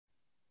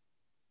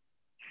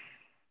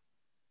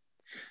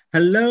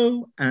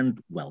Hello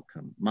and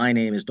welcome. My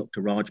name is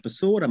Dr. Raj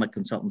Basood. I'm a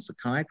consultant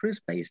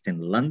psychiatrist based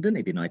in London,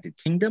 in the United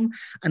Kingdom,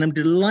 and I'm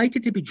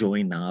delighted to be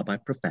joined now by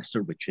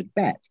Professor Richard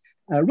Bett.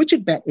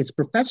 Richard Bett is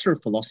Professor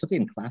of Philosophy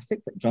and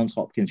Classics at Johns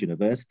Hopkins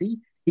University.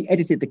 He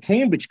edited the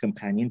Cambridge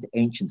Companion to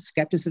Ancient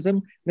Skepticism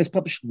and has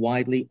published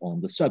widely on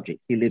the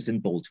subject. He lives in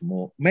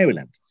Baltimore,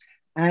 Maryland.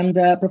 And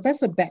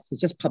Professor Bett has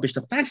just published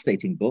a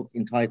fascinating book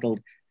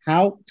entitled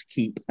How to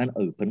Keep an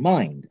Open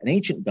Mind, an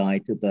ancient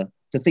guide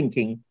to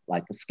thinking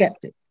like a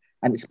skeptic.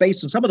 And it's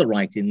based on some of the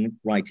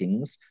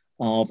writings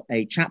of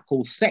a chap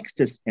called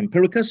Sextus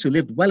Empiricus, who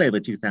lived well over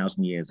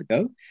 2,000 years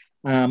ago.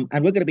 And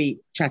we're going to be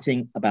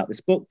chatting about this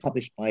book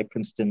published by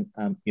Princeton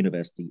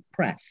University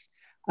Press.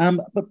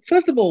 But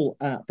first of all,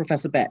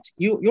 Professor Bett,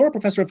 you're a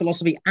professor of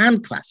philosophy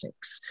and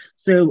classics.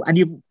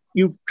 And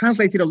you've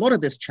translated a lot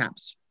of this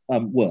chap's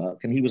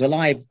work, and he was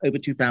alive over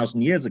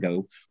 2,000 years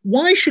ago.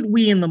 Why should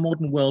we in the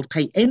modern world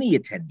pay any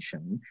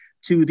attention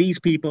to these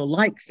people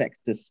like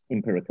Sextus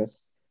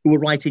Empiricus, who were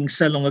writing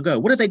so long ago?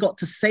 What have they got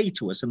to say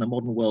to us in the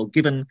modern world,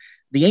 given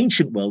the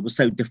ancient world was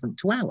so different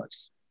to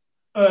ours?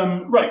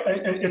 Right,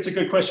 it's a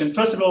good question.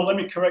 First of all, let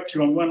me correct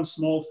you on one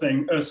small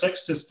thing.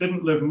 Sextus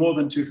didn't live more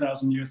than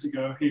 2,000 years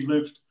ago. He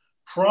lived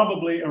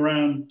probably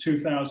around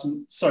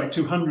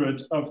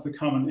 200 of the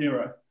Common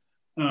Era.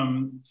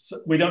 So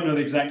we don't know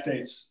the exact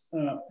dates.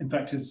 In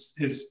fact,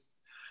 his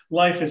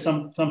life is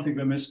something of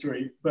a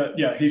mystery. But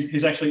yeah,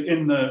 he's actually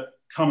in the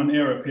Common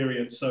Era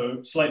period,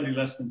 so slightly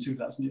less than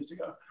 2,000 years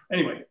ago.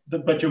 Anyway,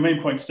 but your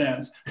main point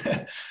stands.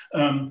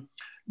 And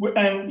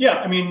yeah,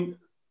 I mean,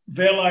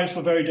 their lives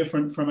were very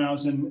different from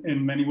ours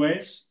in many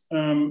ways.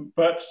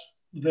 But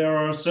there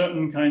are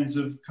certain kinds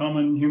of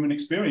common human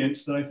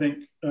experience that I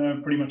think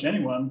pretty much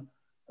anyone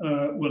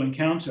will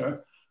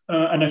encounter.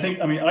 And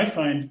I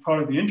find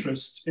part of the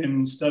interest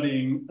in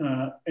studying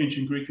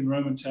ancient Greek and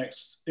Roman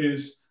texts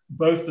is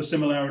both the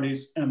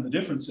similarities and the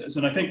differences.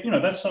 And I think,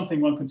 that's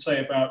something one could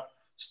say about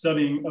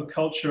studying a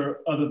culture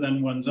other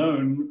than one's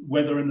own,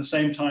 whether in the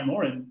same time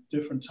or in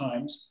different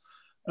times.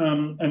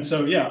 And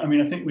so, yeah,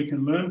 I think we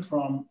can learn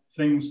from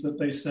things that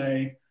they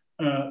say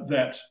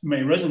that may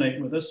resonate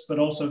with us, but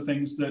also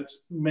things that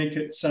make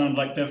it sound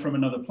like they're from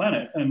another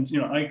planet. And,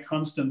 I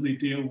constantly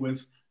deal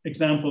with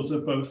examples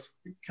of both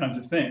kinds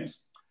of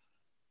things.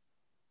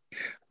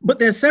 But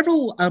there's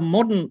several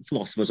modern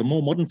philosophers, or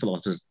more modern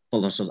philosophers.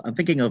 I'm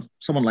thinking of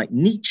someone like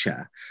Nietzsche,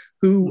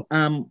 who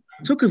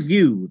took a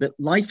view that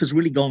life has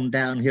really gone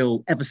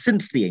downhill ever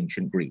since the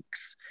ancient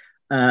Greeks,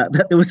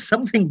 that there was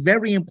something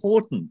very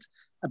important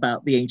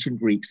about the ancient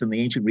Greeks and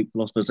the ancient Greek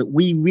philosophers that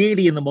we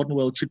really in the modern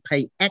world should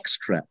pay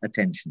extra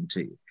attention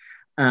to.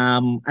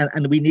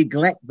 And we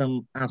neglect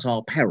them at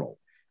our peril.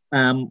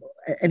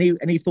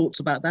 Any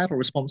thoughts about that or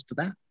response to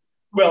that?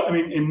 Well,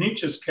 in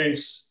Nietzsche's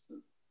case,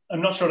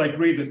 I'm not sure I'd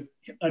agree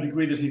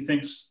that he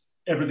thinks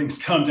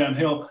everything's gone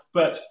downhill,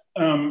 but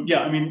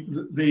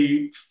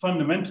the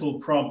fundamental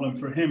problem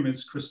for him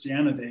is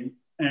Christianity.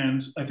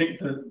 And I think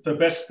the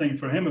best thing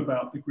for him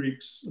about the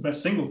Greeks, the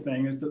best single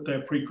thing, is that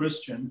they're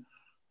pre-Christian,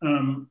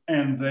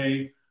 and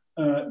they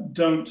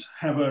don't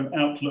have an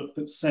outlook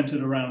that's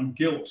centered around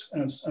guilt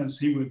as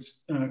he would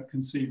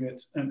conceive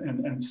it,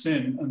 and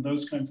sin and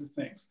those kinds of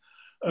things.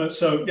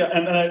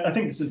 I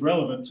think this is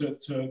relevant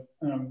to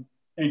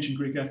ancient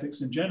Greek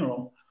ethics in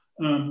general.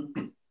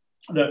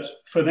 That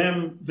for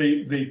them,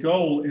 the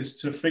goal is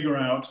to figure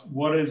out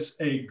what is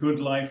a good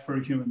life for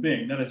a human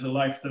being. That is a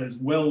life that is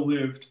well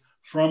lived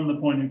from the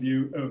point of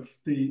view of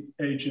the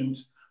agent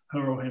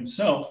Hero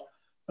himself.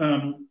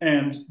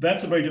 And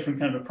that's a very different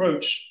kind of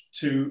approach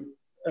to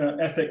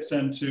ethics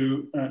and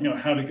to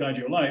how to guide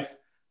your life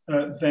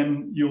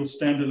than you'll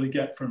standardly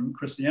get from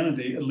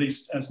Christianity, at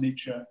least as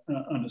Nietzsche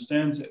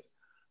understands it.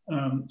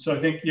 So I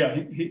think, yeah,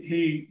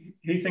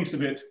 he thinks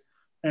of it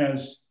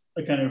as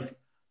a kind of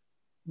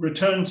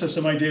return to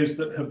some ideas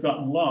that have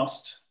gotten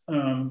lost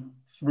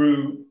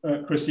through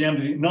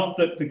Christianity. Not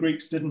that the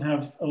Greeks didn't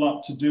have a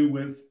lot to do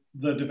with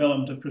the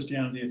development of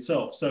Christianity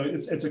itself. So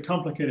it's a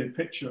complicated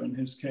picture in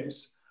his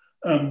case.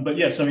 But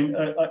yes,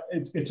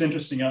 it's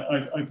interesting.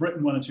 I've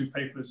written one or two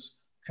papers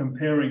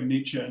comparing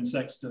Nietzsche and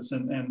Sextus,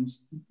 and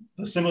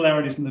the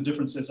similarities and the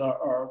differences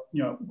are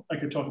I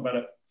could talk about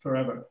it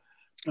forever.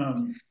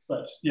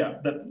 But yeah,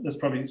 that's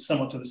probably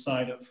somewhat to the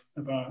side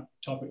of our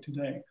topic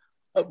today.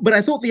 But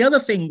I thought the other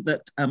thing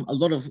that a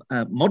lot of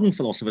modern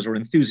philosophers are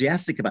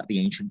enthusiastic about the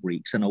ancient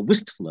Greeks and are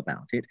wistful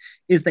about it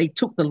is they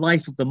took the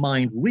life of the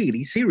mind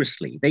really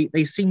seriously.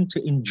 They seem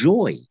to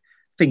enjoy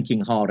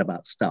thinking hard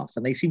about stuff,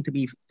 and they seem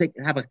to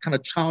have a kind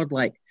of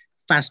childlike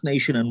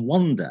fascination and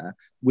wonder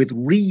with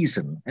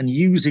reason and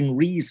using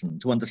reason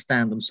to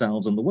understand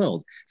themselves and the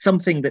world,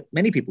 something that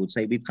many people would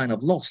say we've kind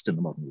of lost in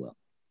the modern world.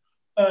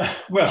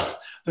 Well,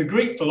 the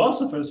Greek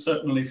philosophers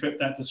certainly fit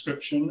that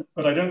description,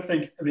 but I don't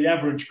think the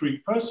average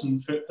Greek person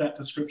fit that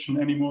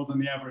description any more than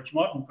the average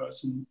modern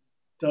person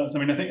does.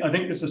 I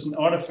think this is an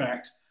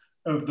artifact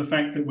of the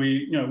fact that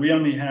we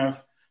only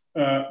have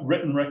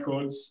written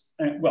records.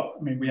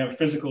 We have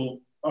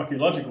physical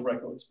archaeological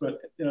records,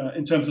 but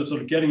in terms of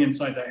sort of getting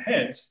inside their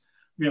heads,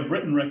 we have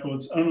written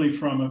records only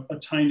from a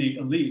tiny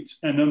elite,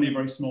 and only a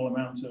very small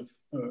amount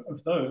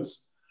of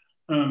those.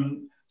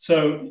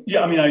 So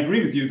yeah, I mean, I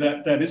agree with you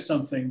that that is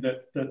something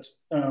that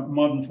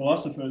modern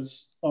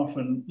philosophers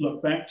often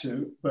look back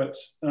to. But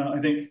I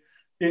think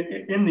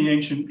in the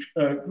ancient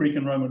Greek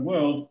and Roman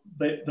world,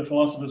 the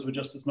philosophers were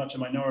just as much a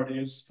minority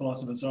as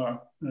philosophers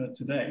are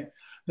today.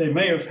 They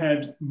may have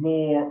had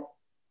more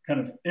kind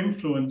of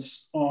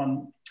influence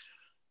on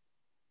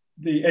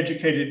the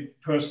educated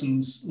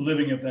person's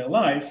living of their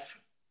life,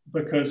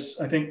 because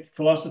I think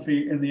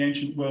philosophy in the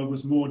ancient world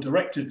was more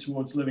directed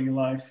towards living a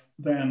life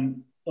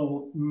than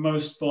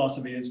most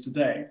philosophy is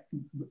today.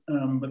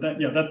 But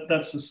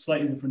that's a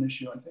slightly different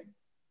issue, I think.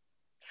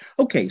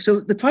 Okay,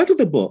 so the title of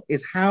the book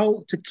is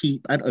How to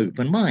Keep an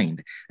Open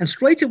Mind. And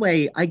straight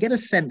away, I get a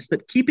sense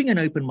that keeping an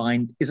open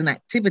mind is an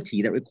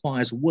activity that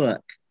requires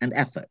work and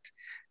effort.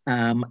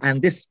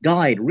 And this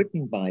guide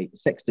written by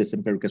Sextus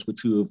Empiricus,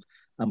 which you've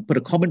put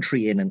a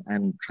commentary in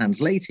and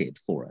translated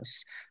for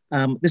us,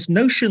 this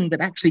notion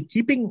that actually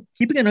keeping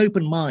an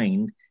open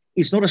mind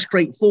is not a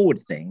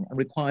straightforward thing and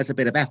requires a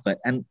bit of effort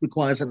and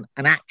requires an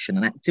action,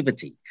 an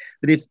activity.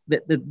 That if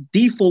the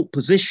default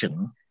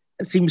position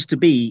seems to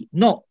be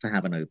not to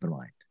have an open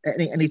mind.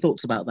 Any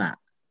thoughts about that?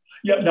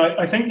 Yeah, no,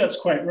 I think that's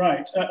quite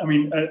right. I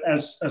mean,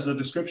 as a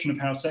description of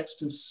how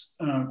Sextus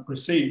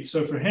proceeds.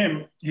 So for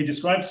him, he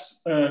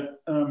describes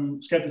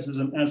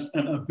skepticism as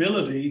an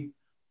ability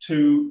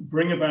to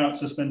bring about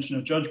suspension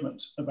of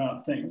judgment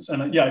about things.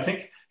 And I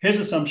think his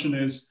assumption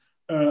is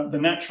the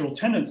natural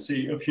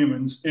tendency of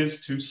humans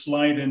is to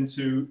slide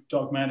into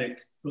dogmatic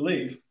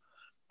belief.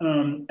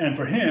 And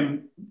for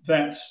him,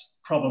 that's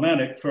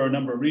problematic for a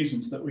number of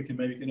reasons that we can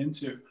maybe get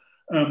into.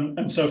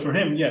 And so for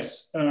him,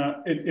 yes,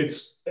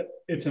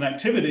 it's an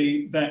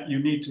activity that you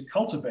need to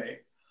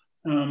cultivate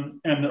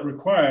and that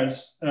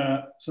requires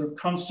sort of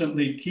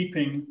constantly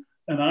keeping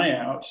an eye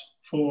out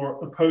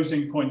for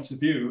opposing points of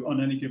view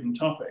on any given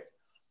topic.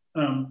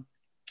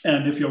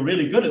 And if you're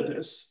really good at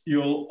this,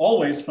 you'll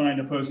always find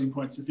opposing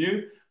points of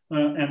view.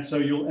 And so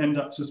you'll end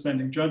up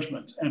suspending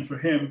judgment. And for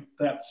him,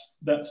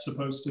 that's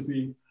supposed to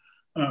be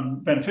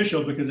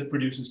beneficial because it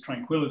produces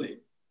tranquility.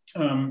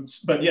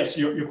 But yes,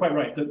 you're quite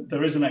right that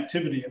there is an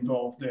activity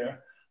involved there.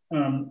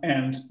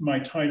 And my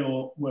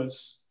title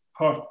was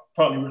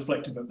partly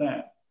reflective of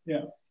that.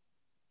 Yeah.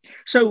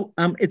 So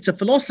it's a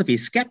philosophy.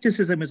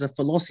 Skepticism is a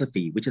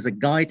philosophy, which is a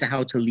guide to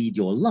how to lead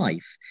your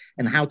life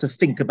and how to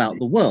think about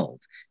the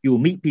world. You will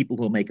meet people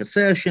who will make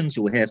assertions,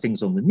 you will hear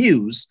things on the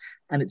news,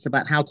 and it's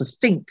about how to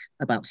think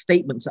about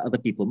statements that other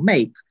people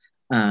make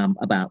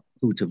about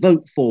who to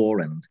vote for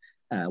and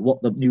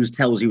what the news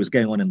tells you is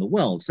going on in the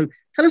world. So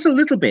tell us a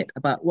little bit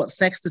about what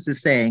Sextus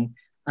is saying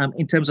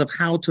in terms of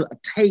how to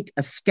take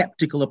a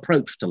skeptical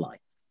approach to life.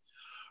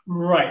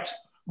 Right.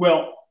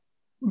 Well,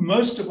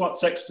 most of what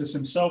Sextus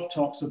himself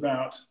talks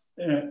about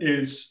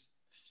is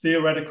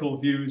theoretical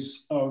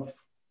views of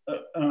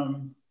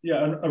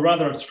a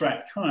rather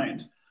abstract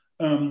kind.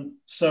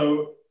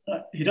 So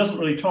he doesn't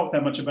really talk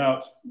that much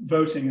about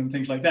voting and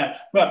things like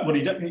that. But what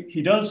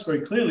he does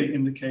very clearly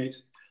indicate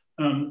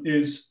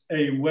is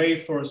a way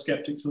for a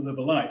skeptic to live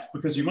a life.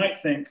 Because you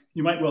might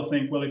well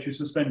think, well, if you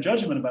suspend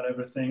judgment about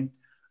everything,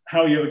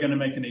 how are you ever going to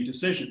make any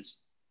decisions?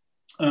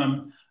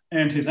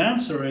 And his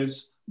answer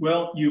is,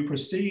 well, you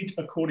proceed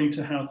according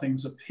to how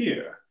things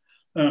appear.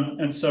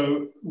 And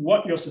so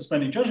what you're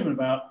suspending judgment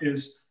about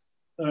is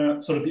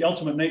sort of the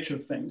ultimate nature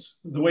of things,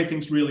 the way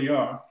things really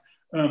are.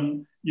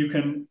 You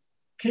can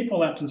keep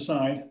all that to the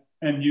side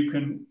and you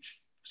can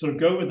sort of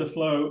go with the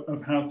flow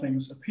of how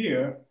things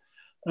appear.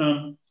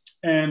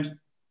 And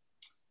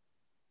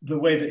the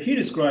way that he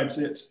describes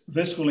it,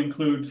 this will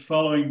include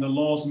following the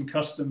laws and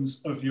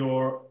customs of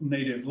your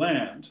native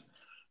land.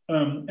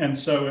 And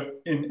so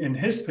in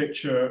his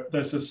picture,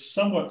 there's a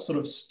somewhat sort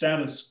of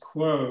status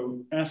quo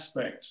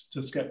aspect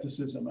to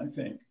skepticism, I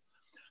think.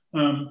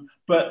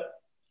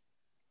 But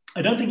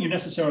I don't think you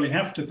necessarily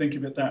have to think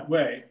of it that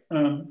way.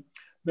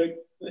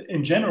 But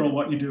in general,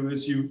 what you do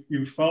is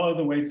you follow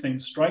the way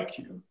things strike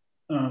you.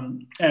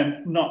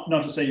 And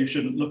not to say you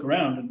shouldn't look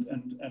around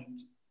and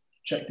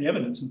check the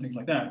evidence and things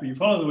like that, but you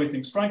follow the way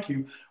things strike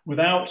you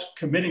without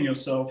committing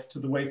yourself to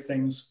the way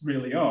things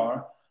really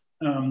are.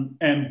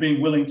 And being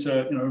willing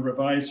to,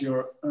 revise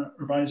your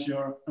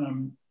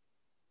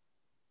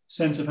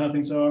sense of how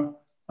things are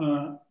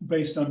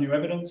based on new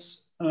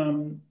evidence,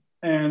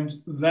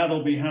 and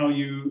that'll be how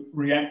you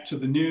react to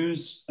the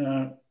news,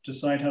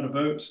 decide how to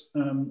vote,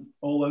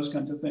 all those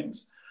kinds of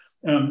things.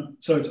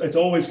 So it's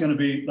always going to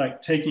be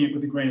like taking it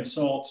with a grain of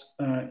salt.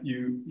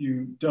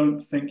 You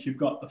don't think you've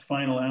got the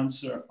final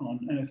answer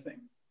on anything,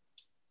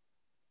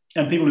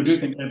 and people who do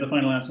think they have the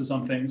final answers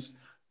on things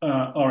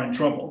are in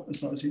trouble, as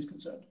far as he's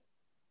concerned.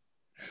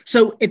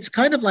 So it's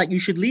kind of like you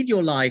should lead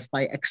your life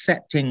by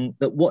accepting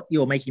that what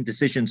you're making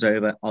decisions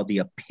over are the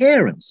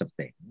appearance of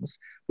things,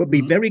 but be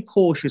very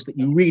cautious that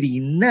you really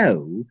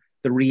know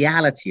the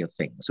reality of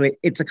things. So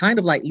it's a kind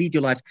of like lead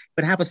your life,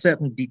 but have a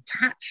certain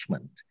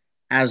detachment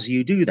as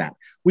you do that,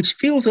 which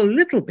feels a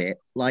little bit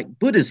like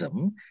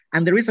Buddhism.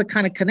 And there is a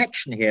kind of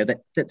connection here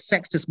that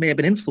Sextus may have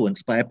been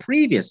influenced by a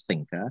previous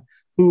thinker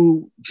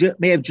who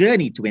may have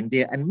journeyed to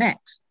India and met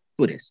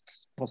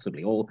Buddhists,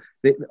 possibly, or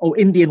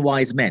Indian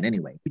wise men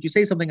anyway. Could you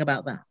say something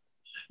about that?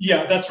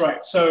 Yeah, that's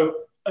right. So,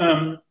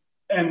 and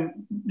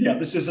yeah,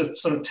 this is a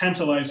sort of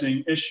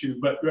tantalizing issue,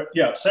 but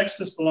yeah,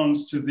 Sextus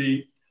belongs to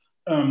the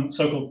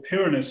so-called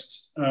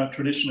Pyrrhonist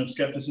tradition of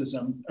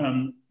skepticism,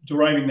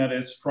 deriving that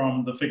is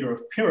from the figure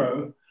of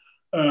Pyrrho,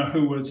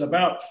 who was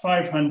about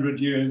 500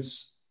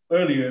 years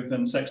earlier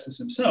than Sextus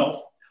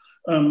himself,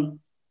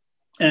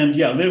 and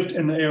yeah, lived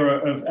in the era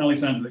of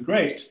Alexander the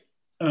Great,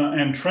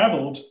 and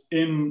traveled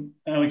in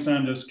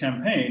Alexander's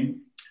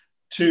campaign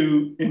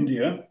to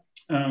India,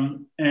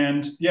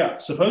 and yeah,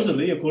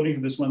 supposedly, according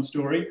to this one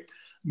story,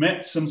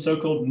 met some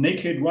so-called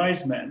naked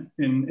wise men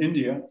in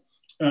India,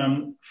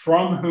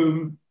 from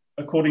whom,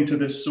 according to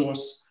this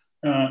source,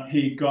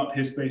 he got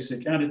his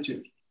basic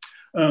attitude.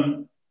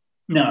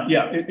 Now,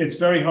 yeah, it's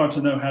very hard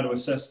to know how to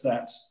assess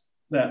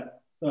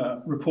that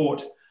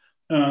report.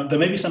 There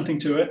may be something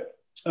to it.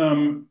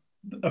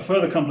 A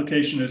further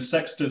complication is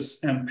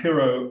Sextus and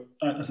Pyrrho,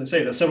 as I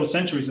say, they're several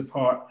centuries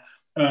apart.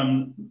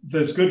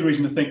 There's good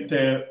reason to think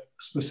their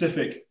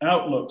specific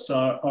outlooks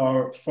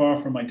are far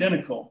from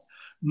identical.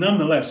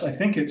 Nonetheless, I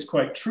think it's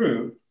quite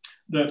true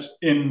that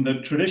in the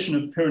tradition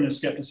of Pyrrhonist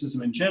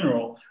skepticism in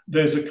general,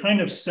 there's a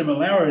kind of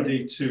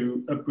similarity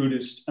to a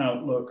Buddhist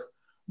outlook,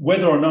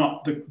 whether or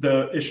not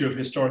the issue of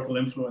historical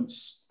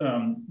influence,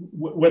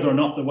 whether or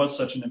not there was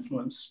such an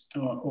influence,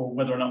 or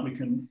whether or not we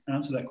can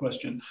answer that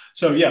question.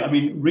 So yeah, I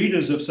mean,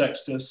 readers of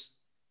Sextus,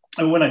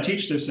 and when I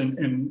teach this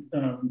in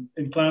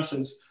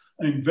classes,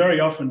 I mean, very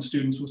often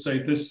students will say,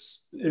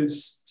 this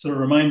sort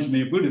of reminds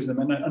me of Buddhism,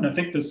 and I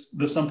think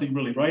there's something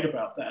really right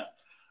about that.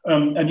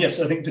 And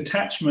yes, I think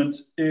detachment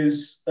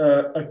is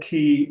a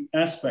key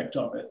aspect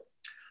of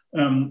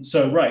it.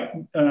 So right,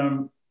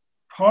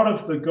 part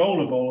of the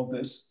goal of all of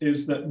this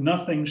is that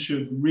nothing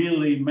should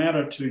really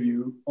matter to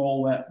you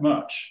all that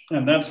much.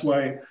 And that's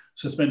why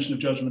suspension of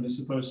judgment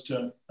is supposed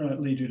to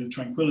lead you to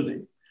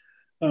tranquility.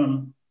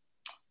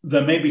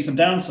 There may be some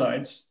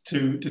downsides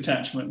to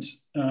detachment.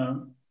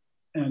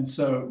 And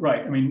so,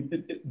 right, I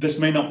mean, this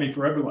may not be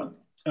for everyone,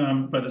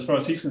 but as far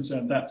as he's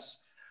concerned,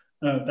 that's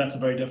a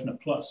very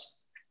definite plus.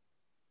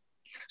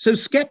 So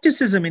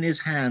skepticism in his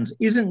hands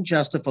isn't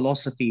just a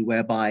philosophy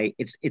whereby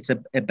it's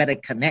a better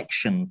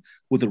connection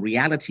with the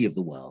reality of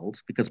the world,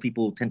 because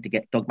people tend to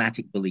get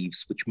dogmatic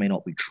beliefs which may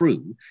not be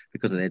true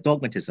because of their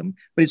dogmatism,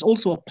 but it's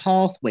also a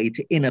pathway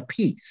to inner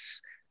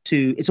peace.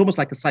 It's almost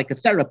like a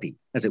psychotherapy,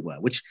 as it were,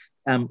 which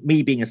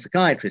me being a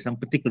psychiatrist, I'm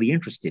particularly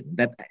interested in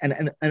that.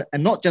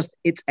 And not just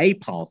it's a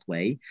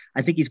pathway.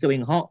 I think he's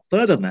going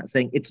further than that,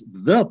 saying it's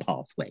the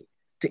pathway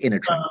to inner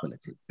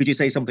tranquility. Could you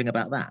say something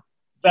about that?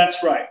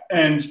 That's right.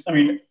 And I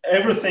mean,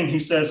 everything he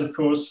says, of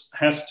course,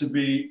 has to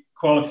be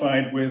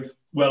qualified with,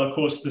 well, of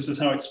course, this is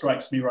how it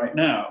strikes me right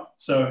now.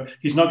 So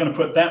he's not going to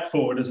put that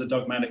forward as a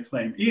dogmatic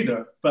claim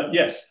either. But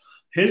yes,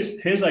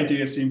 his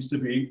idea seems to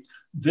be,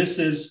 this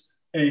is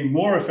a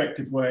more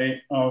effective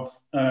way of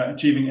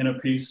achieving inner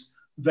peace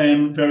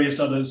than various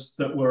others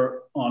that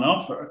were on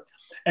offer.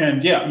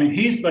 And yeah, I mean,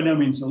 he's by no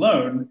means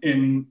alone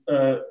in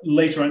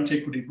later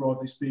antiquity,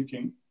 broadly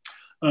speaking,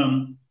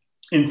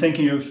 in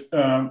thinking of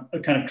a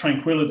kind of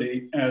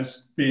tranquility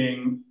as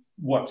being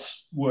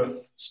what's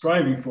worth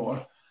striving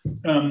for.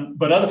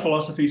 But other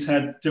philosophies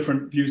had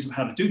different views of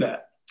how to do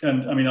that.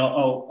 And I mean,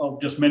 I'll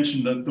just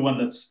mention the one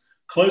that's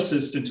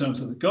closest in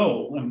terms of the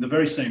goal. I mean, the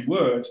very same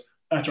word,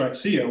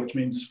 ataraxia, which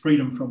means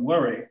freedom from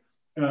worry,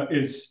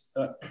 is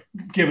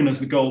given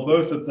as the goal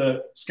both of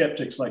the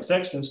skeptics like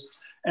Sextus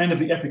and of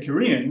the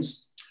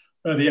Epicureans.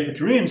 The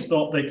Epicureans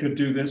thought they could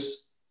do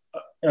this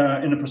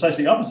in a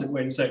precisely opposite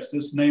way to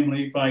Sextus,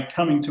 namely by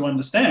coming to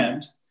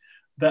understand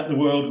that the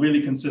world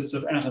really consists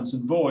of atoms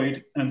and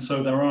void, and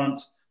so there aren't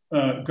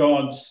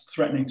gods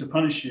threatening to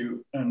punish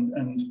you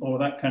and all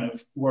that kind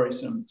of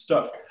worrisome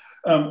stuff.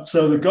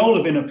 So the goal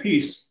of inner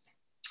peace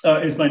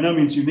is by no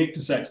means unique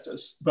to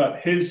Sextus,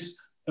 but his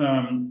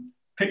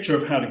picture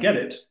of how to get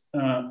it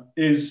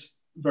is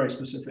very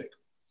specific.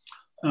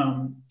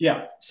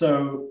 Yeah,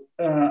 so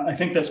I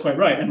think that's quite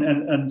right,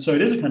 and so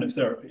it is a kind of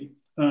therapy.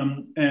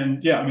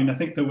 And yeah, I mean, I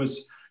think there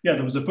was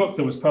a book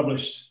that was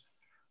published,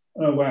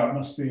 oh wow, it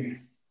must be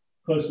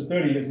close to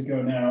 30 years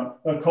ago now,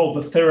 called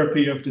The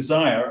Therapy of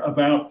Desire,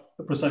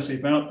 precisely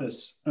about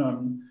this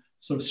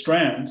sort of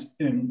strand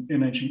in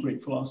ancient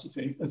Greek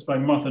philosophy. It's by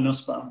Martha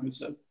Nussbaum,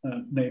 who's a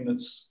name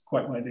that's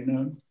quite widely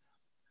known.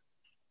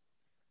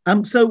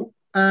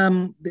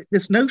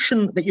 This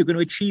notion that you're going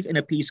to achieve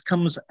inner peace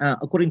comes,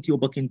 according to your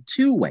book, in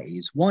two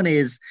ways. One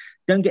is,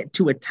 don't get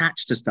too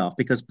attached to stuff,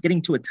 because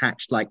getting too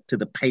attached, like to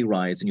the pay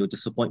rise and your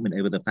disappointment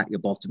over the fact your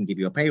boss didn't give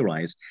you a pay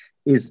rise,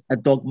 is a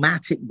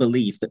dogmatic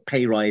belief that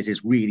pay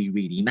rises really,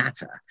 really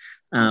matter.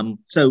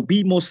 So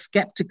be more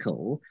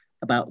skeptical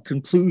about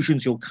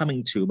conclusions you're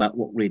coming to about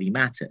what really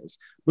matters,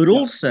 but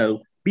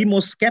also be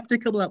more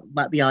skeptical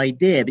about the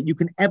idea that you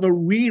can ever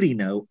really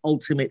know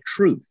ultimate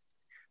truth.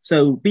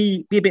 So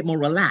be a bit more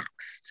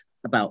relaxed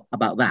about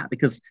that,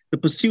 because the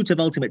pursuit of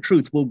ultimate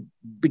truth will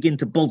begin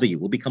to bother you,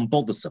 will become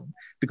bothersome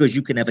because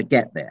you can never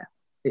get there.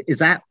 Is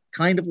that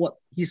kind of what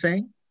he's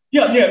saying?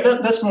 Yeah,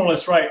 that's more or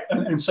less right.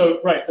 And so,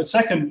 right, the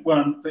second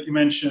one that you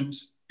mentioned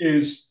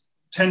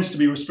tends to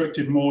be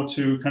restricted more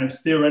to kind of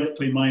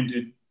theoretically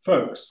minded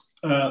folks.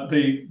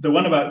 The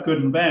one about good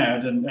and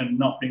bad and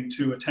not being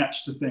too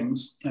attached to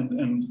things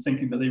and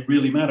thinking that they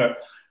really matter,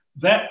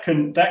 that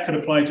could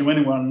apply to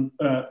anyone,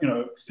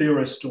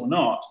 theorist or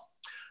not.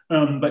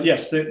 But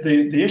yes,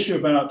 the issue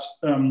about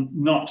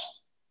not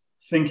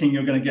thinking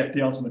you're going to get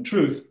the ultimate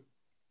truth,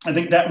 I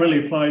think that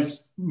really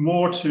applies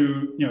more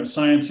to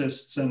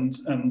scientists and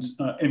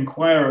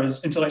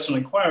inquirers, intellectual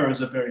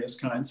inquirers of various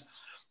kinds,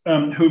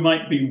 who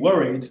might be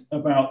worried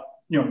about,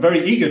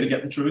 very eager to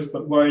get the truth,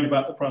 but worried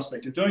about the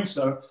prospect of doing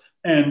so,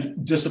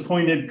 and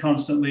disappointed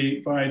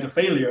constantly by the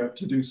failure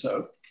to do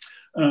so.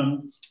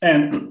 And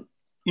in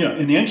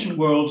the ancient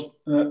world,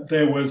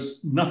 there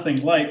was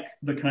nothing like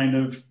the kind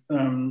of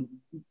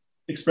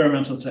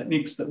experimental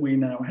techniques that we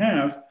now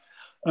have,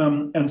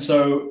 and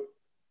so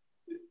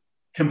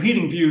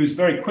competing views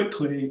very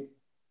quickly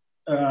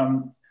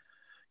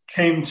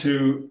came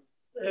to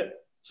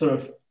sort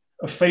of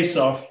a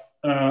face-off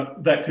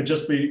that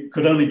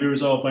could only be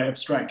resolved by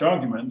abstract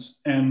argument.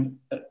 And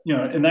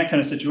in that kind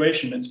of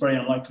situation, it's very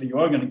unlikely you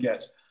are going to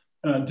get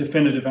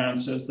definitive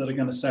answers that are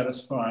going to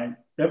satisfy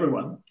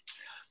everyone.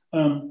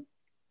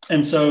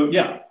 And so,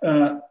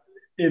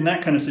 in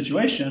that kind of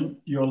situation,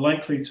 you're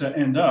likely to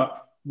end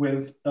up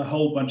with a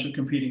whole bunch of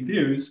competing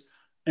views.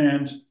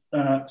 And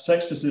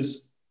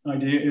Sextus's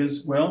idea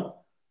is,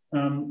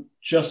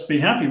 just be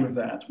happy with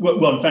that.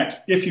 Well, in fact,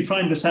 if you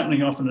find this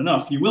happening often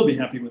enough, you will be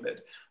happy with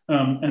it.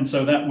 And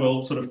so that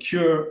will sort of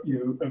cure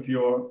you of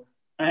your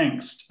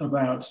angst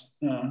about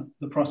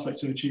the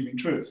prospects of achieving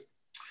truth.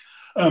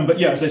 But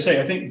yeah, as I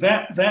say, I think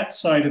that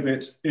side of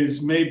it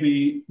is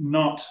maybe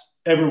not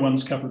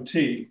everyone's cup of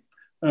tea.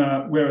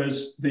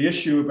 Whereas the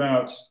issue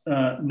about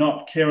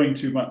not caring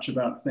too much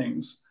about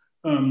things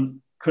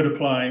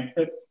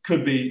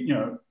could be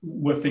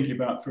worth thinking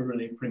about for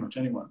really pretty much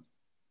anyone.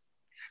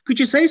 Could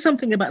you say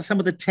something about some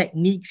of the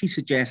techniques he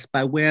suggests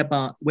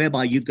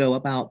whereby you go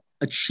about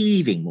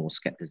achieving more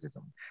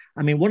skepticism?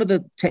 I mean, one of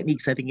the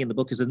techniques I think in the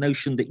book is the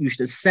notion that you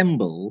should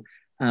assemble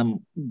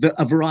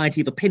a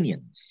variety of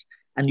opinions,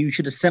 and you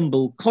should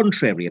assemble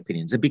contrary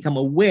opinions and become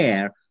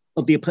aware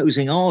of the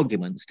opposing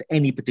arguments to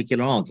any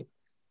particular argument.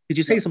 Could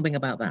you say something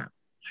about that?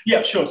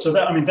 Yeah, sure. So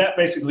that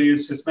basically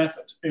is his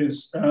method,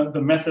 is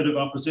the method of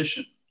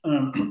opposition.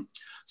 I'll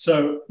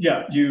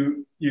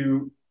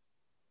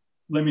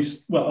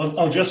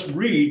just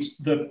read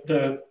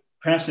the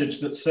passage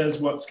that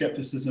says what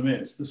skepticism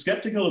is. The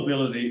skeptical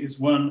ability is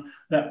one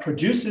that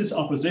produces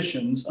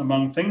oppositions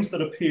among things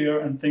that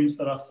appear and things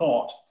that are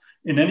thought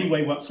in any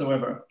way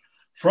whatsoever,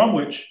 from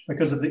which,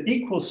 because of the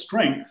equal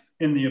strength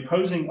in the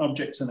opposing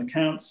objects and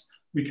accounts,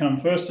 we come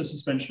first to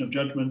suspension of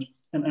judgment,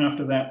 and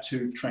after that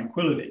to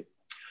tranquility.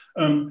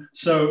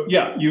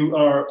 You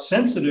are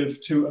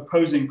sensitive to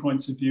opposing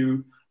points of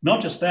view.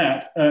 Not just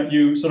that,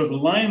 you sort of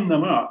line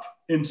them up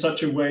in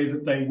such a way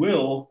that they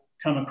will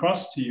come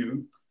across to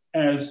you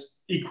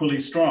as equally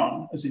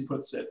strong, as he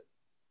puts it.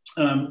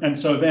 And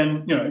so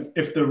then,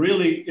 if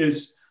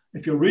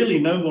you're really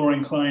no more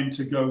inclined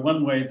to go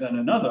one way than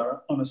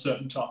another on a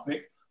certain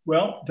topic,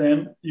 well,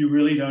 then you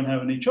really don't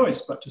have any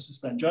choice but to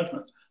suspend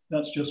judgment.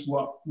 That's just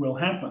what will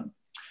happen.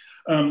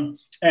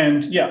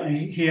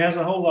 He has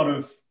a whole lot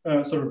of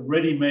sort of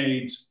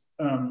ready-made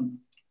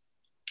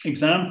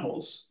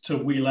examples to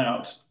wheel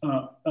out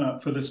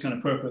for this kind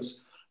of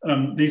purpose.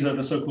 These are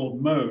the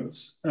so-called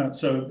modes.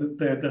 So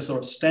they're sort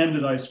of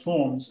standardized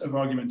forms of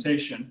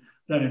argumentation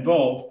that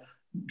involve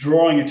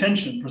drawing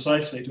attention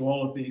precisely to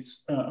all of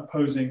these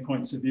opposing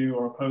points of view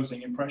or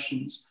opposing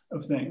impressions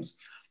of things.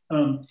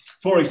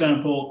 For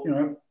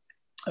example,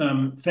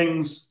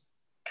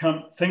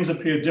 things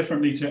appear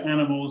differently to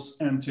animals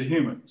and to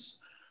humans.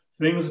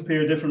 Things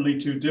appear differently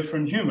to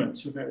different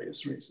humans for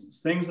various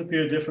reasons. Things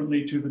appear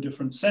differently to the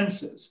different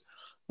senses.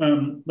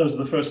 Those are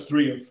the first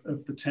three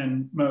of the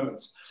 10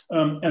 modes.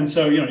 And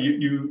so,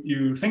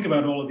 you think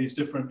about all of these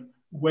different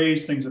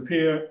ways things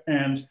appear,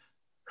 and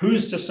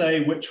who's to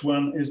say which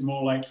one is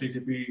more likely to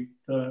be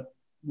the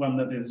one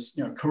that is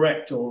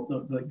correct or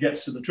that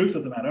gets to the truth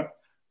of the matter?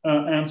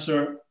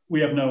 Answer, we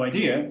have no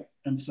idea.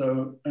 And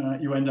so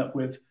you end up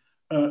with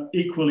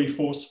equally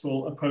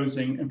forceful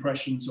opposing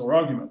impressions or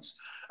arguments.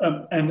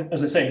 And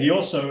as I say, he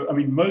also,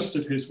 most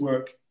of his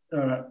work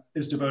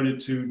is devoted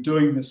to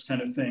doing this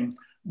kind of thing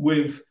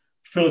with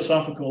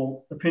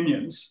philosophical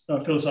opinions,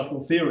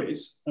 philosophical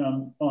theories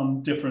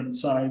on different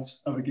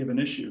sides of a given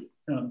issue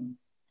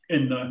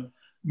in the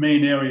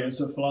main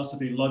areas of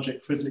philosophy,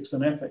 logic, physics,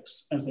 and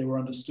ethics as they were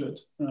understood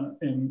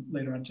in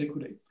later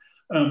antiquity.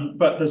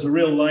 But there's a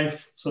real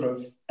life sort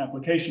of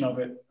application of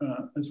it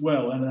as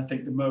well. And I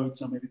think the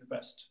modes are maybe the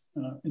best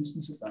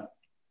instance of that.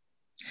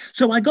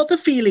 So I got the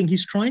feeling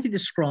he's trying to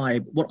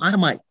describe what I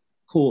might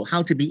call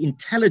how to be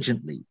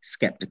intelligently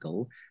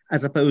skeptical,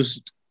 as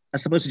opposed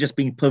as opposed to just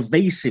being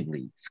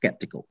pervasively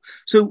skeptical.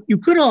 So you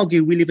could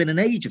argue we live in an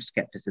age of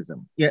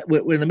skepticism. Yeah,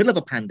 we're in the middle of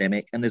a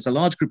pandemic, and there's a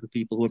large group of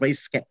people who are very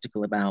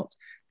skeptical about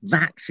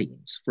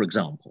vaccines, for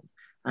example.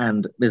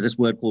 And there's this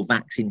word called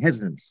vaccine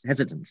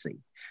hesitancy.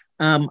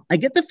 I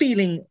get the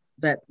feeling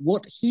that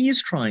what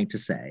he's trying to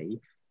say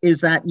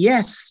is that,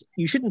 yes,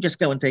 you shouldn't just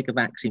go and take a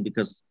vaccine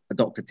because a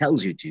doctor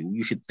tells you to.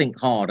 You should think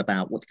hard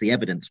about what's the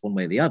evidence one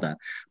way or the other.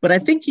 But I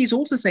think he's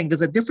also saying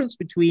there's a difference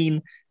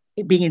between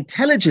being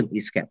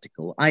intelligently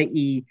skeptical,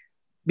 i.e.,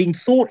 being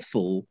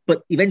thoughtful,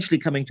 but eventually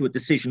coming to a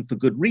decision for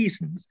good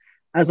reasons,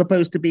 as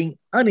opposed to being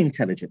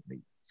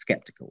unintelligently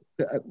skeptical.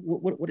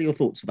 What are your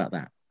thoughts about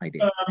that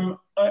idea?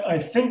 I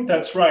think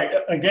that's right.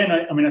 Again,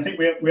 I think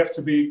we have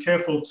to be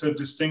careful to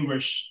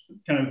distinguish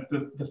kind of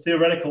the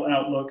theoretical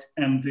outlook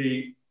and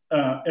the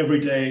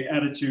everyday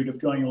attitude of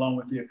going along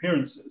with the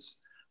appearances.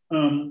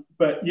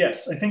 But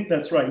yes, I think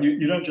that's right.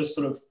 You don't just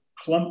sort of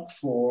plump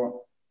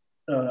for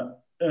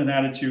an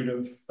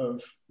attitude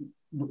of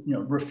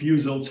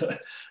refusal to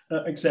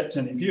accept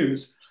any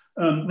views.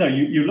 No,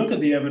 you look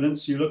at the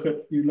evidence. You look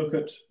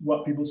at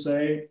what people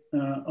say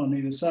on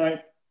either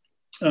side,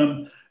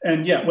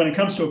 and yeah, when it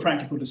comes to a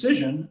practical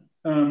decision,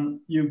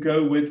 you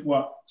go with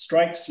what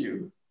strikes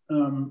you,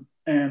 and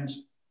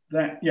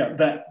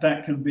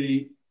that can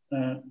be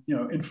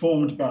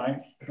informed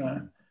by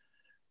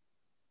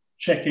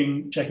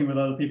checking with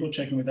other people,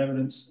 checking with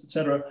evidence,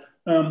 etc.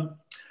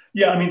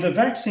 The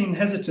vaccine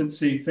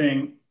hesitancy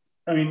thing,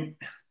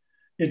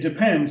 it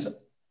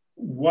depends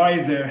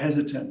why they're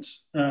hesitant.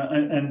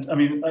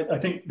 I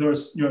think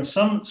there's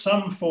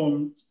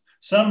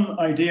some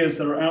ideas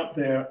that are out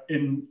there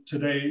in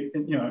today,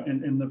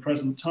 in the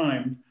present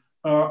time,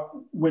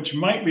 which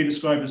might be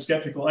described as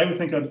skeptical. I would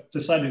think I'd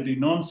decidedly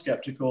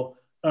non-skeptical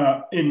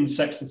in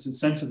Sextus's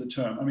sense of the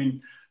term.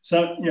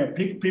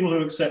 People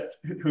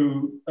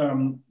who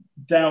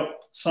doubt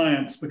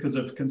science because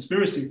of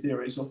conspiracy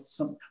theories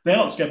they're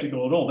not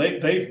skeptical at all.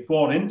 They've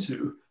bought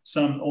into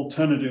some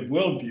alternative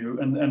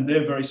worldview, and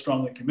they're very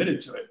strongly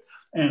committed to it.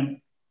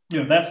 And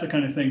that's the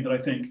kind of thing that I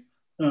think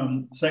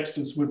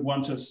Sextus would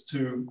want us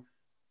to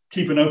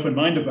keep an open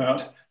mind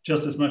about,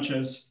 just as much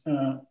as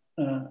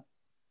the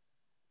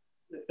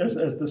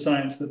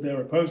science that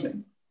they're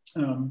opposing.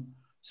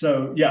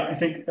 I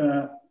think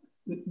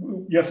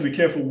you have to be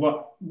careful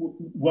what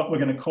we're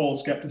going to call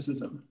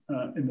skepticism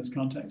in this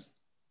context.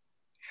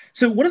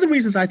 So one of the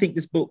reasons I think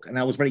this book, and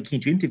I was very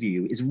keen to interview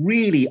you, is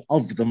really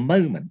of the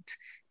moment,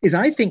 is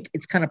I think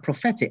it's kind of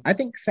prophetic. I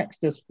think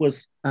Sextus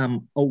was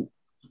kind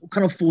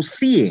of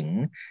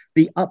foreseeing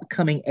the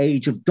upcoming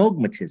age of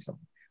dogmatism.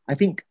 I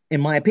think, in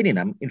my opinion,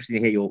 I'm interested to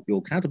hear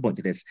your counterpoint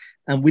to this.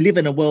 We live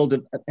in a world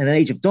of an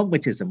age of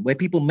dogmatism where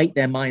people make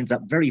their minds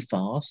up very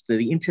fast.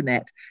 The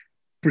internet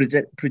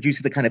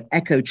produces a kind of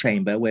echo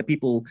chamber where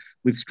people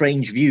with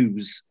strange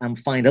views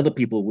find other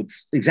people with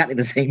exactly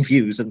the same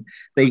views, and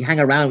they hang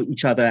around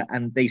each other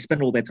and they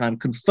spend all their time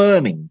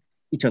confirming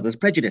each other's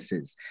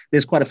prejudices.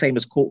 There's quite a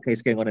famous court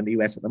case going on in the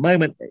US at the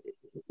moment.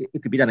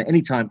 It could be done at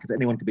any time because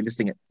anyone could be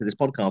listening to this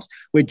podcast,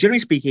 where generally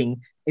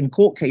speaking, in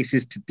court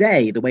cases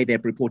today, the way they're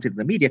reported in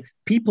the media,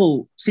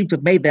 people seem to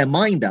have made their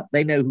mind up.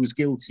 They know who's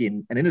guilty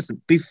and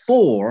innocent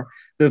before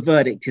the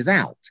verdict is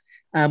out.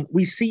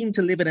 We seem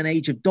to live in an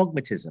age of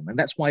dogmatism, and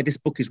that's why this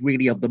book is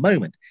really of the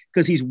moment,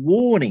 because he's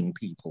warning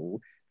people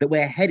that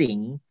we're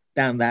heading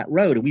down that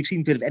road, and we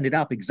seem to have ended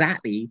up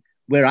exactly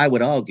where I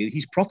would argue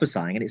he's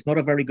prophesying, and it's not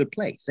a very good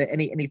place.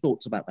 Any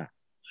thoughts about that?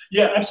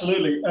 Yeah,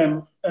 absolutely,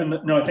 and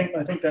no, I think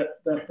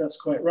that's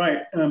quite right.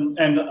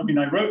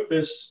 I wrote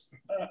this.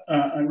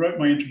 I wrote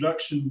my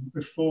introduction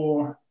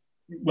before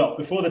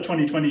the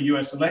 2020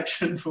 US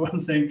election, for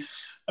one thing,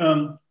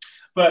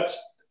 but.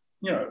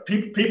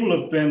 People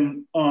have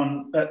been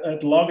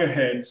at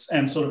loggerheads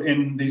and sort of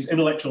in these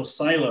intellectual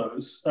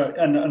silos,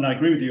 and I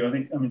agree with you. I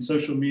think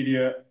social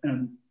media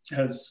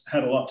has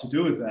had a lot to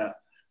do with that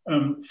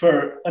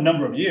for a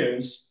number of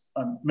years.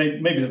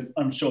 Maybe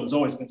I'm sure there's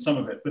always been some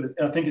of it, but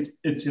I think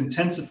it's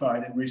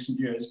intensified in recent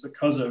years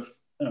because of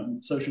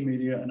social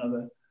media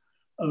and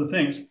other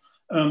things.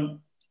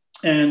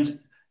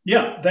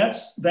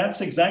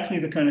 That's exactly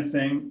the kind of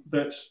thing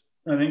that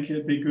I think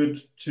it'd be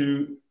good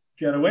to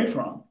get away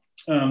from.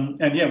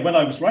 When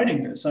I was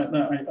writing this,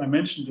 I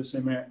mentioned this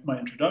in my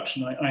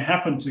introduction. I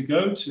happened to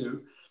go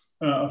to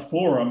a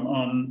forum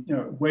on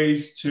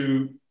ways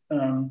to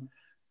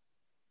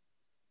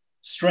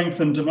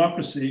strengthen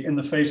democracy in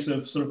the face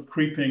of sort of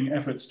creeping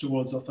efforts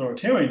towards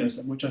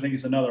authoritarianism, which I think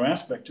is another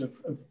aspect of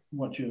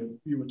what you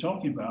were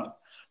talking about.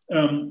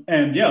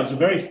 It's a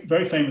very,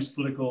 very famous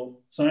political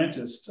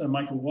scientist,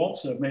 Michael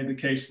Walzer, made the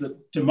case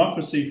that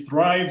democracy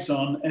thrives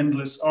on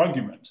endless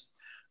argument.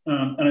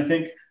 And I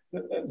think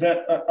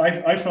that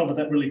I felt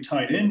that really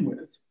tied in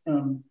with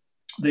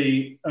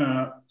the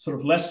sort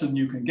of lesson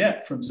you can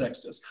get from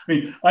Sextus.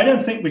 I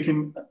don't think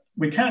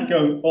we can't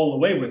go all the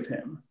way with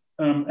him.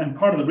 And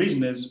part of the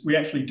reason is we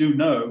actually do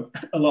know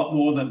a lot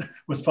more than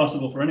was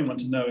possible for anyone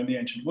to know in the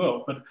ancient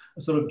world, but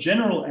a sort of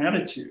general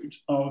attitude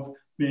of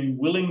being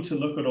willing to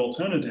look at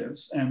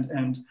alternatives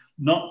and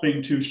not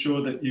being too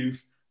sure that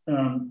you've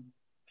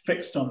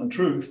fixed on the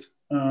truth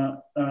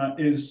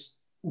is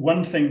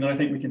one thing that I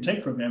think we can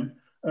take from him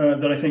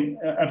that I think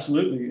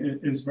absolutely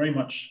is very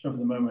much of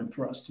the moment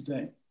for us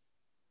today.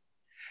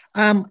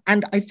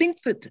 And I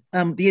think that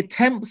the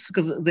attempts,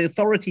 because the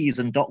authorities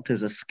and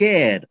doctors are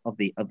scared of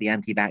the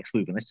anti-vax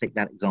movement. Let's take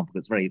that example.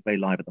 It's very, very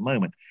live at the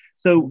moment.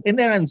 So in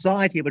their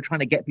anxiety over trying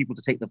to get people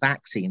to take the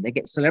vaccine, they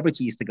get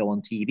celebrities to go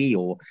on TV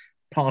or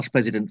past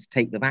presidents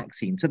take the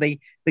vaccine. So the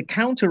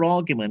counter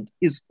argument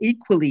is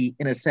equally,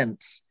 in a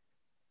sense,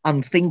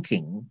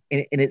 unthinking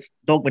in its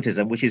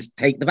dogmatism, which is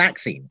take the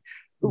vaccine.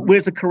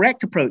 Whereas the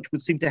correct approach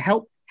would seem to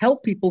help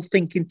people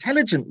think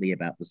intelligently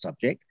about the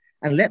subject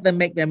and let them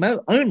make their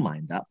own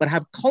mind up, but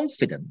have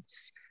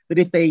confidence that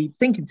if they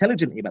think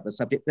intelligently about the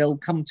subject, they'll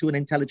come to an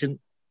intelligent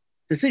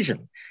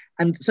decision.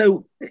 And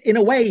so, in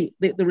a way,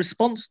 the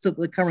response to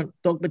the current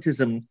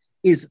dogmatism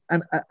is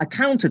a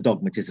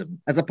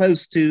counter-dogmatism, as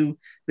opposed to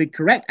the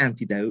correct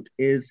antidote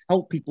is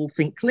help people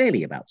think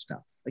clearly about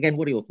stuff. Again,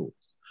 what are your thoughts?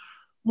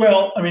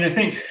 Well, I mean, I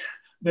think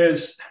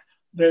there's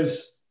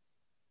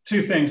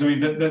two things. I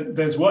mean,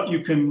 there's what you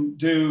can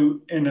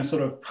do in a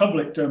sort of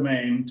public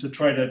domain to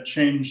try to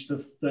change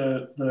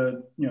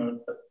the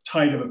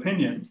tide of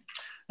opinion.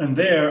 And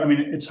there, I mean,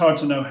 it's hard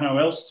to know how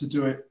else to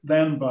do it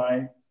than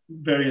by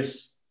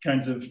various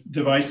kinds of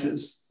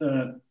devices,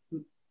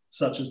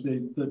 such as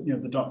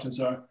the doctors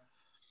are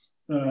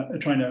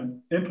trying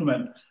to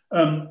implement.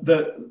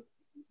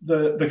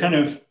 The kind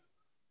of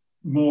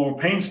more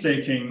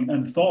painstaking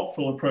and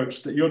thoughtful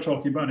approach that you're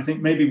talking about, I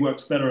think maybe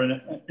works better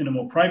in a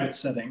more private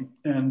setting.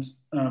 And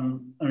I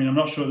mean, I'm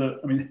not sure that,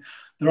 I mean,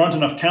 there aren't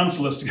enough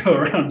counselors to go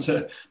around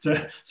to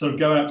sort of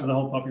go out to the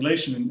whole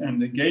population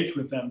and engage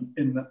with them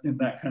in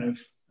that kind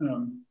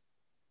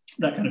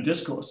of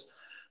discourse.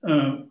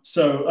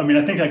 So, I mean,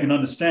 I think I can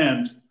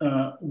understand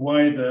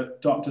why the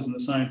doctors and the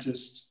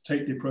scientists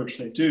take the approach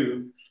they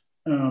do.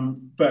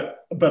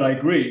 But I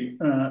agree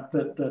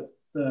that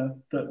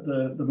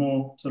the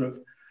more sort of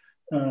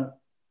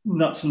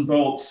nuts and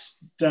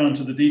bolts down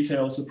to the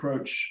details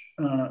approach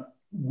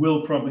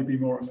will probably be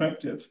more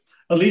effective,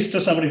 at least to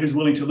somebody who's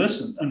willing to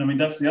listen. And I mean,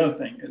 that's the other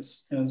thing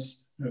is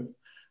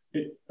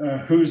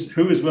who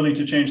is willing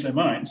to change their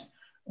mind.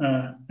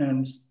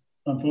 And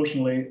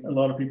unfortunately, a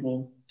lot of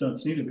people don't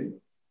seem to be.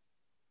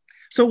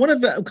 So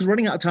because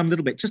running out of time a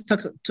little bit, just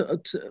to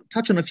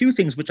touch on a few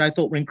things which I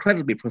thought were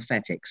incredibly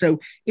prophetic. So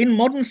in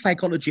modern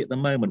psychology at the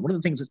moment, one of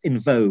the things that's in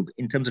vogue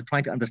in terms of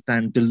trying to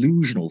understand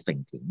delusional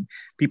thinking,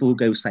 people who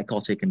go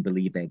psychotic and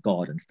believe they're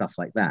God and stuff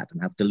like that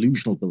and have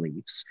delusional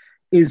beliefs,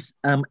 is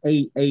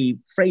a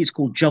phrase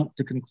called jump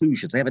to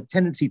conclusions. They have a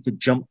tendency to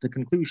jump to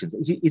conclusions.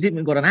 It's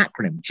even got an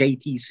acronym,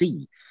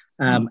 JTC,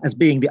 as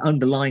being the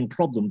underlying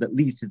problem that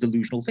leads to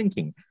delusional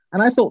thinking.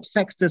 And I thought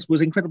Sextus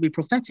was incredibly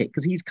prophetic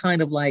because he's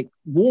kind of like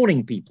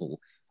warning people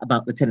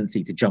about the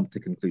tendency to jump to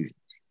conclusions.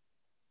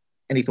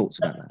 Any thoughts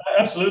about that?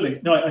 Absolutely.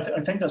 No,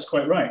 I think that's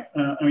quite right.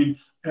 I mean,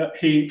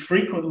 he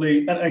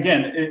frequently, and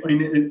again,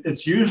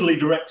 it's usually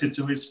directed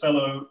to his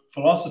fellow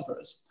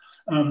philosophers.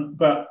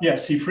 But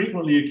yes, he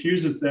frequently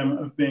accuses them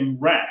of being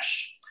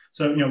rash.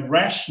 So,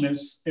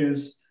 rashness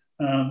is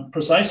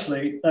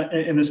precisely,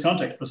 in this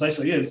context,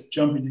 precisely is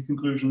jumping to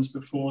conclusions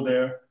before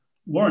they're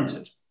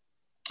warranted.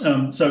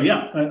 So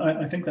yeah,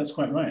 I think that's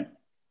quite right.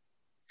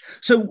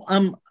 So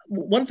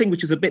one thing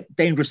which is a bit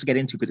dangerous to get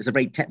into because it's a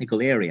very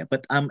technical area,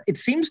 but it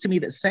seems to me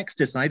that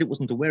Sextus, and I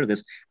wasn't aware of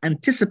this,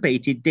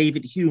 anticipated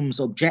David Hume's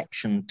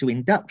objection to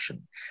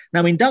induction.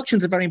 Now, induction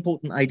is a very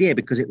important idea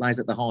because it lies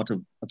at the heart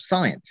of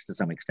science to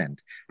some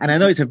extent. And I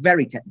know it's a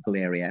very technical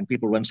area and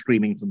people run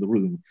screaming from the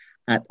room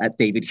at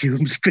David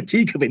Hume's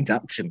critique of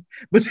induction.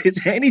 But is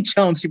there any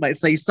chance you might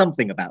say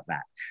something about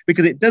that?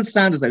 Because it does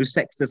sound as though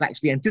Sextus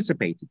actually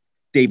anticipated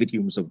David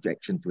Hume's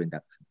objection to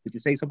induction. Could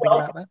you say something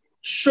about that?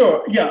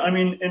 Sure. Yeah. I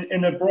mean,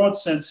 in a broad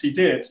sense, he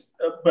did.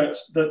 But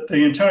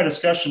the entire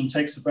discussion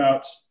takes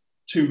about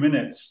 2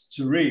 minutes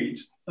to read.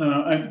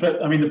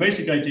 But I mean, the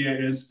basic idea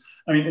is,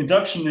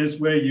 induction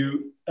is where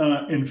you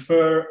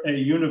infer a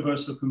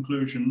universal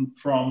conclusion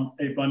from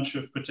a bunch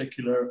of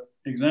particular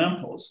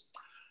examples.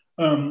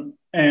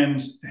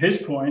 And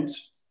his point,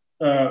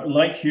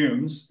 like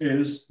Hume's,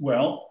 is,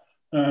 well,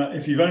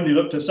 if you've only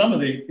looked at some of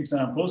the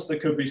examples, there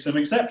could be some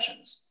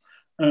exceptions.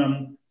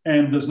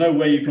 And there's no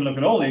way you can look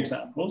at all the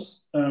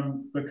examples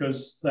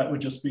because that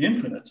would just be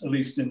infinite, at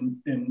least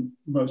in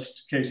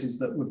most cases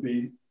that would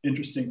be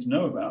interesting to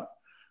know about.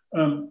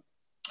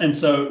 And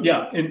so,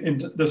 yeah,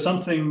 there's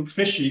something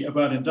fishy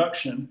about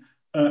induction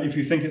if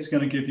you think it's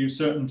going to give you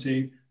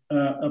certainty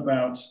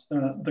about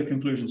the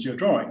conclusions you're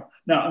drawing.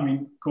 Now,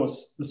 of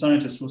course, the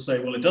scientists will say,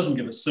 well, it doesn't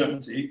give us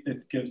certainty.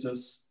 It gives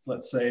us,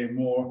 let's say, a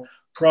more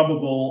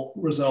probable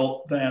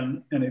result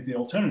than any of the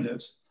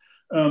alternatives.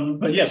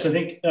 But yes, I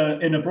think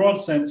in a broad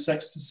sense,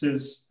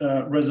 Sextus's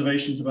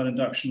reservations about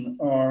induction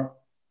are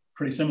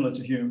pretty similar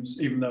to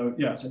Hume's, even though,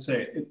 yeah, as I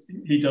say,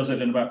 he does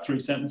it in about 3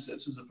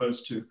 sentences as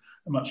opposed to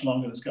a much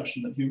longer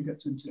discussion that Hume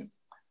gets into.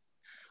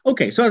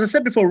 Okay, so as I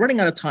said before, running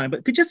out of time,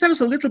 but could you just tell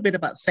us a little bit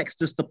about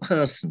Sextus the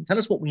person? Tell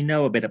us what we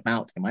know a bit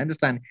about him. I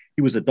understand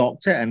he was a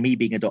doctor, and me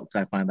being a doctor,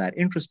 I find that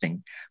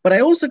interesting. But I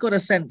also got a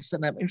sense,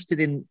 and I'm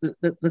interested in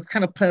the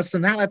kind of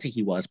personality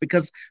he was,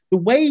 because the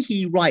way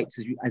he writes,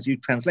 as you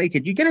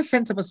translated, you get a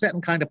sense of a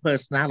certain kind of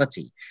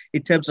personality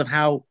in terms of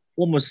how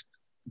almost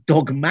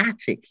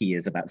dogmatic he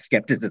is about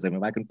skepticism,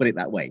 if I can put it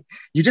that way.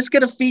 You just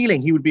get a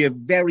feeling he would be a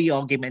very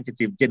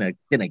argumentative dinner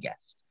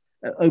guest.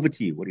 Over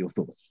to you. What are your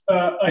thoughts?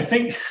 I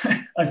think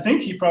I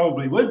think he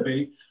probably would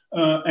be,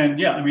 and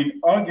yeah, I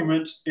mean,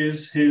 argument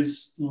is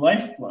his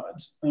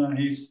lifeblood.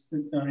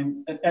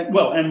 And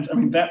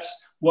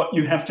that's what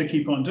you have to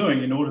keep on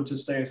doing in order to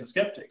stay as a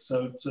skeptic.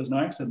 So there's no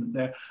accident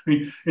there. I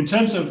mean, in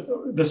terms of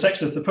the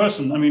Sextus the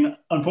person, I mean,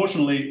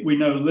 unfortunately, we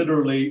know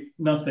literally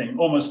nothing,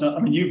 almost nothing.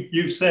 I mean,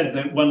 you've said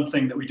that one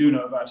thing that we do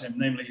know about him,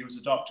 namely he was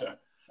a doctor.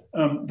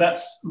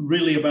 That's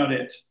really about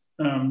it.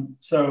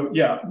 So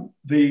yeah,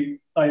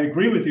 I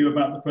agree with you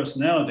about the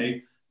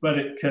personality, but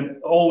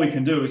all we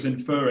can do is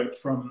infer it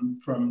from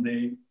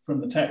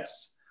the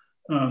texts.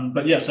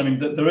 But yes, I mean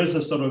there is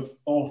a sort of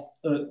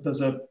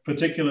there's a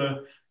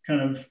particular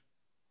kind of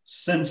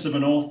sense of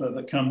an author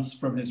that comes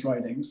from his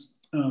writings,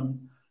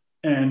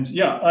 and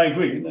yeah, I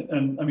agree.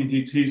 And I mean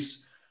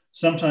he's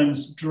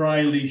sometimes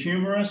dryly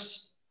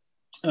humorous.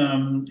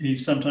 He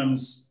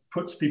sometimes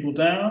puts people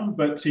down,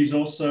 but he's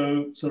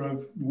also sort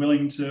of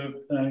willing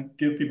to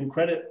give people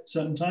credit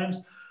certain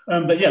times.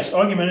 But yes,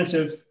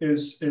 argumentative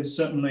is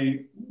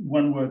certainly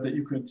one word that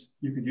you could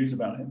use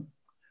about him.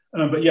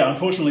 But yeah,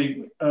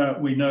 unfortunately,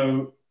 we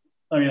know.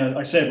 I mean,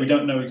 I said we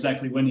don't know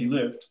exactly when he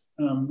lived.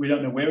 We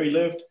don't know where he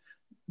lived.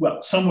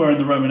 Well, somewhere in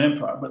the Roman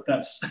Empire, but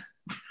that's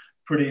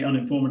pretty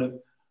uninformative.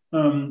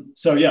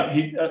 So yeah,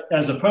 he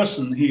as a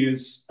person, he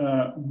is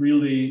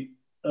really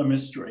a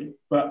mystery.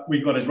 But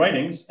we've got his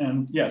writings,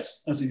 and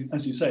yes, as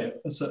you say,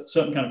 a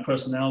certain kind of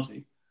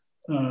personality,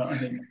 I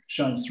think,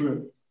 shines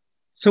through.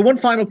 So one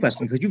final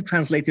question, because you've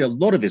translated a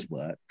lot of his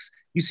works.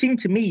 You seem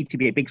to me to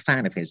be a big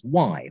fan of his.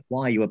 Why?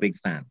 Why are you a big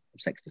fan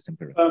of Sextus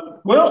Empiricus?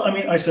 Well, I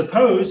mean, I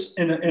suppose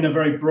in a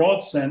very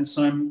broad sense,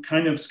 I'm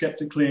kind of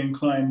skeptically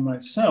inclined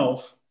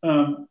myself.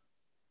 I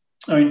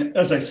mean,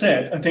 as I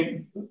said, I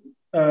think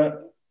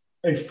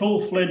a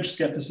full-fledged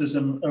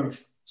skepticism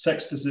of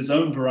Sextus's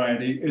own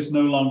variety is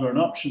no longer an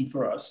option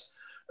for us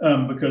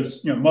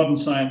because modern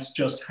science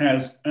just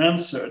has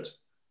answered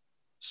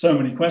so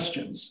many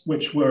questions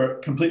which were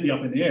completely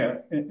up in the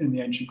air in the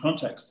ancient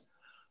context.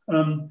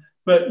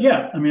 But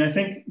yeah, I mean, I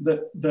think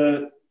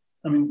that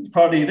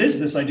partly it is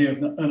this idea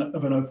of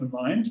an open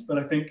mind, but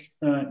I think,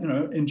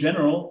 in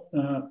general,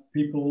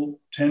 people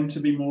tend to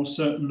be more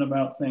certain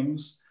about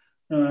things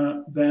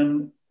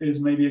than is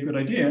maybe a good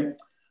idea.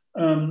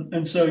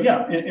 And so,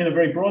 yeah, in a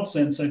very broad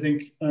sense, I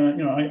think,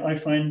 I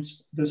find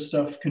this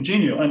stuff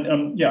congenial.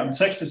 And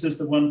Sextus is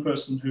the one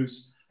person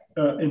who's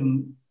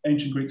in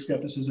ancient Greek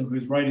skepticism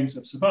whose writings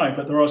have survived,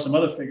 but there are some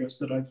other figures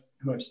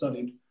who I've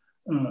studied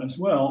as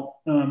well.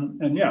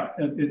 And yeah,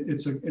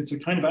 it's a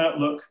kind of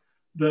outlook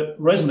that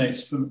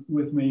resonates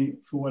with me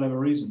for whatever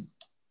reason.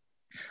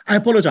 I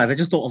apologize. I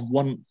just thought of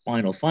one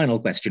final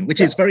question,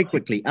 which is very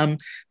quickly.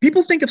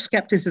 People think of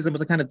skepticism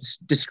as a kind of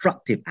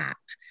destructive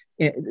act.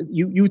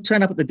 You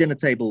turn up at the dinner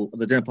table or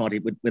the dinner party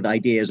with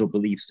ideas or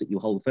beliefs that you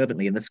hold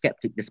fervently, and the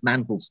skeptic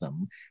dismantles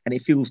them, and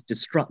it feels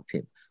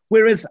destructive.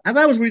 Whereas, as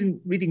I was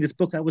reading this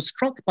book, I was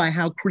struck by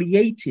how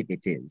creative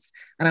it is.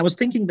 And I was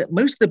thinking that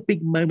most of the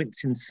big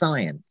moments in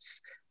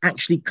science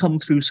actually come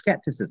through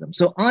skepticism.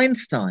 So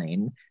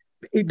Einstein,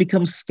 it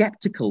becomes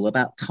skeptical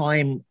about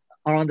time,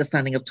 our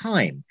understanding of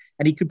time,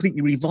 and he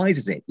completely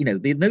revises it.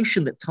 The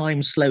notion that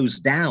time slows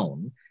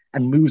down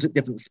and moves at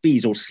different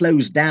speeds or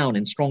slows down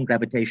in strong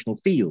gravitational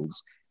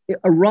fields, it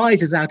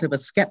arises out of a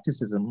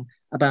skepticism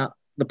about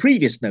the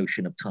previous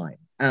notion of time.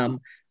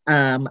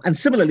 And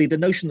similarly, the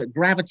notion that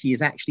gravity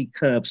is actually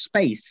curved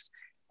space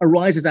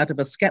arises out of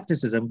a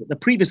skepticism that the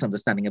previous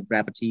understanding of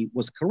gravity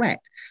was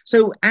correct.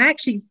 So I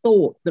actually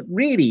thought that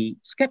really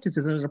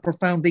skepticism is a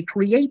profoundly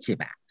creative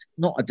act,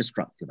 not a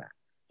destructive act.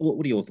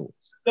 What are your thoughts?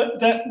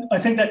 I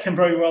think that can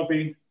very well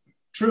be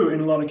true in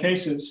a lot of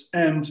cases.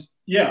 And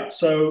yeah,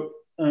 so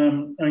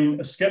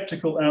a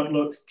skeptical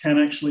outlook can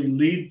actually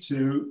lead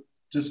to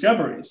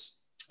discoveries.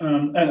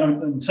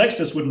 And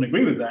Sextus wouldn't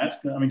agree with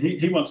that. I mean,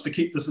 he wants to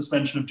keep the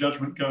suspension of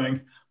judgment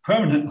going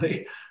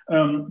permanently.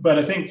 But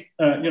I think,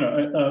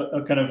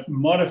 a kind of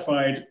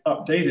modified,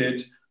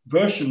 updated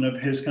version of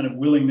his kind of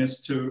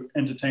willingness to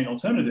entertain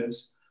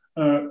alternatives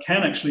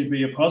can actually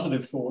be a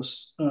positive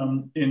force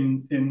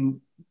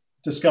in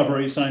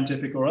discovery,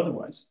 scientific or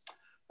otherwise.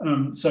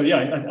 So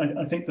yeah,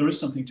 I think there is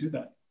something to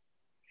that.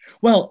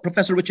 Well,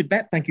 Professor Richard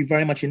Bett, thank you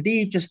very much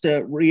indeed. Just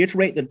to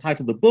reiterate, the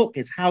title of the book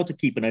is How to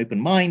Keep an Open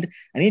Mind,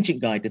 an Ancient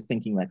Guide to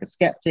Thinking Like a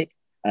Skeptic,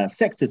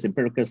 Sextus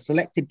Empiricus,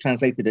 selected,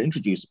 translated, and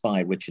introduced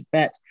by Richard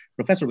Bett.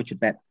 Professor Richard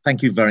Bett,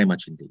 thank you very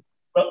much indeed.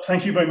 Well,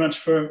 thank you very much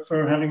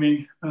for having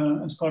me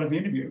as part of the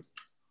interview.